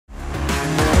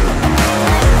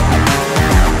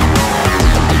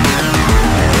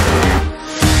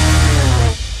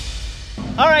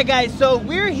right, guys, so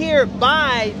we're here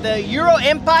by the Euro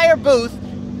Empire booth,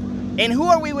 and who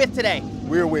are we with today?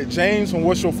 We're with James from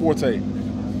What's Your Forte.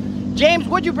 James,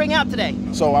 what'd you bring out today?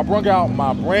 So I brought out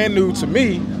my brand new, to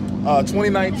me,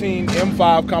 2019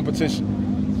 M5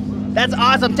 competition. That's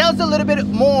awesome. Tell us a little bit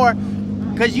more,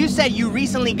 because you said you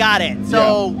recently got it.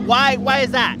 So why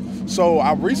is that? So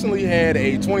I recently had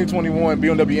a 2021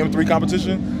 BMW M3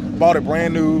 competition, bought it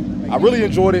brand new. I really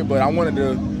enjoyed it, but I wanted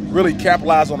to really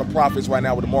capitalize on the profits right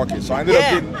now with the market. So I ended up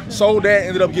getting, sold that,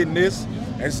 ended up getting this.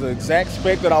 It's the exact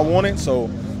spec that I wanted, so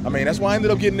I mean, that's why I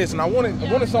ended up getting this, and I wanted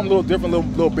something a little different, a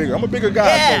little bigger. I'm a bigger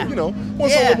guy, so, you know,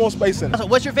 want some little more space in it. So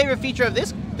what's your favorite feature of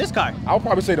this car? I would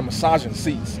probably say the massaging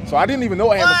seats. So I didn't even know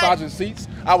I had massaging seats.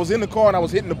 I was in the car and I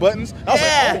was hitting the buttons. I was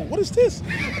like, oh, what is this?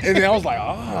 And then I was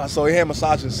like, so it had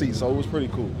massaging seats, so it was pretty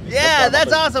cool. Yeah,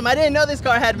 that's awesome. I didn't know this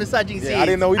car had massaging seats. I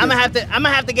didn't know either. I'm gonna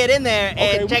have to get in there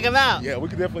and check them out. Yeah, we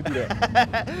could definitely do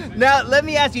that. Now, let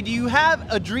me ask you, do you have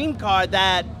a dream car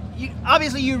that,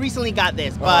 obviously you recently got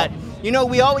this, but you know,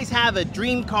 we always have a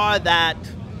dream car that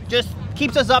just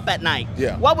keeps us up at night.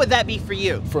 Yeah. What would that be for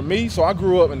you? For me, so I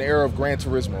grew up in the era of Gran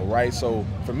Turismo, right? So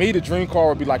for me, the dream car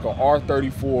would be like a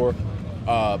R34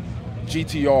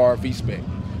 GTR V-Spec.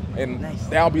 And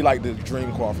that would be like the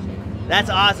dream car for me.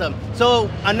 That's awesome. So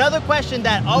another question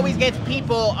that always gets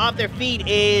people off their feet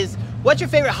is, what's your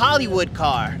favorite Hollywood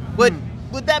car? Would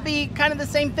that be kind of the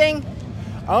same thing?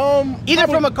 Either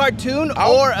from a cartoon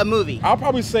or a movie. I'll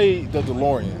probably say the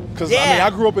DeLorean. Because I mean, I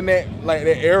grew up in that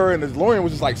era, and the DeLorean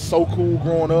was just like so cool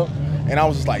growing up. And I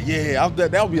was just like,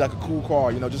 that would be like a cool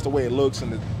car, you know, just the way it looks,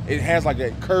 and it has like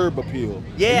that curb appeal.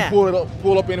 Yeah. When you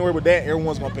pull up anywhere with that,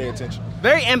 everyone's gonna pay attention.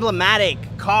 Very emblematic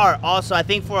car, also, I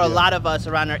think, for a lot of us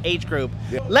around our age group.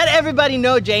 Yeah. Let everybody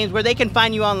know, James, where they can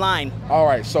find you online. All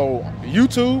right, so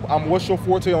YouTube, I'm What's Your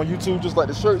Forte on YouTube, just like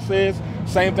the shirt says.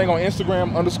 Same thing on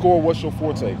Instagram, _What's Your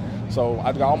Forte. So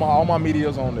I got all my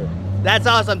medias on there. That's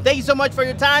awesome. Thank you so much for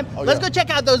your time. Let's go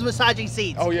check out those massaging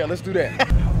seats. Oh yeah, let's do that.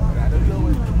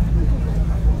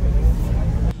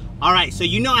 All right, so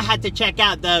you know I had to check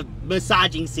out the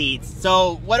massaging seats.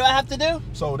 So what do I have to do?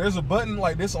 So there's a button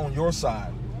like this on your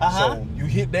side. So you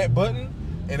hit that button,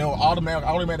 and it'll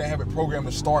automatically have it programmed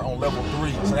to start on level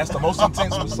 3. So that's the most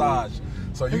intense massage.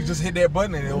 So you just hit that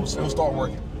button and it'll start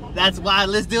working. That's why.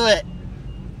 Let's do it.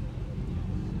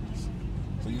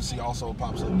 So you see also it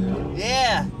pops up there.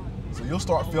 Yeah. So you'll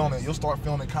start feeling it. You'll start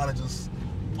feeling it kind of just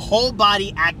whole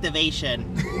body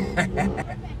activation.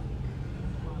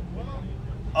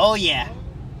 Oh yeah.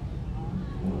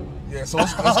 Yeah, so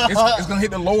it's gonna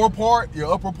hit the lower part,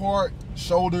 your upper part,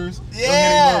 shoulders. Yeah. It'll hit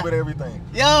a little bit of everything.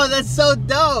 Yo, that's so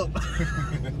dope.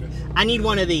 I need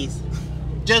one of these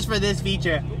just for this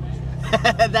feature.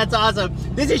 That's awesome.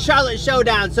 This is CLT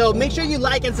Showdown, so make sure you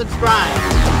like and subscribe.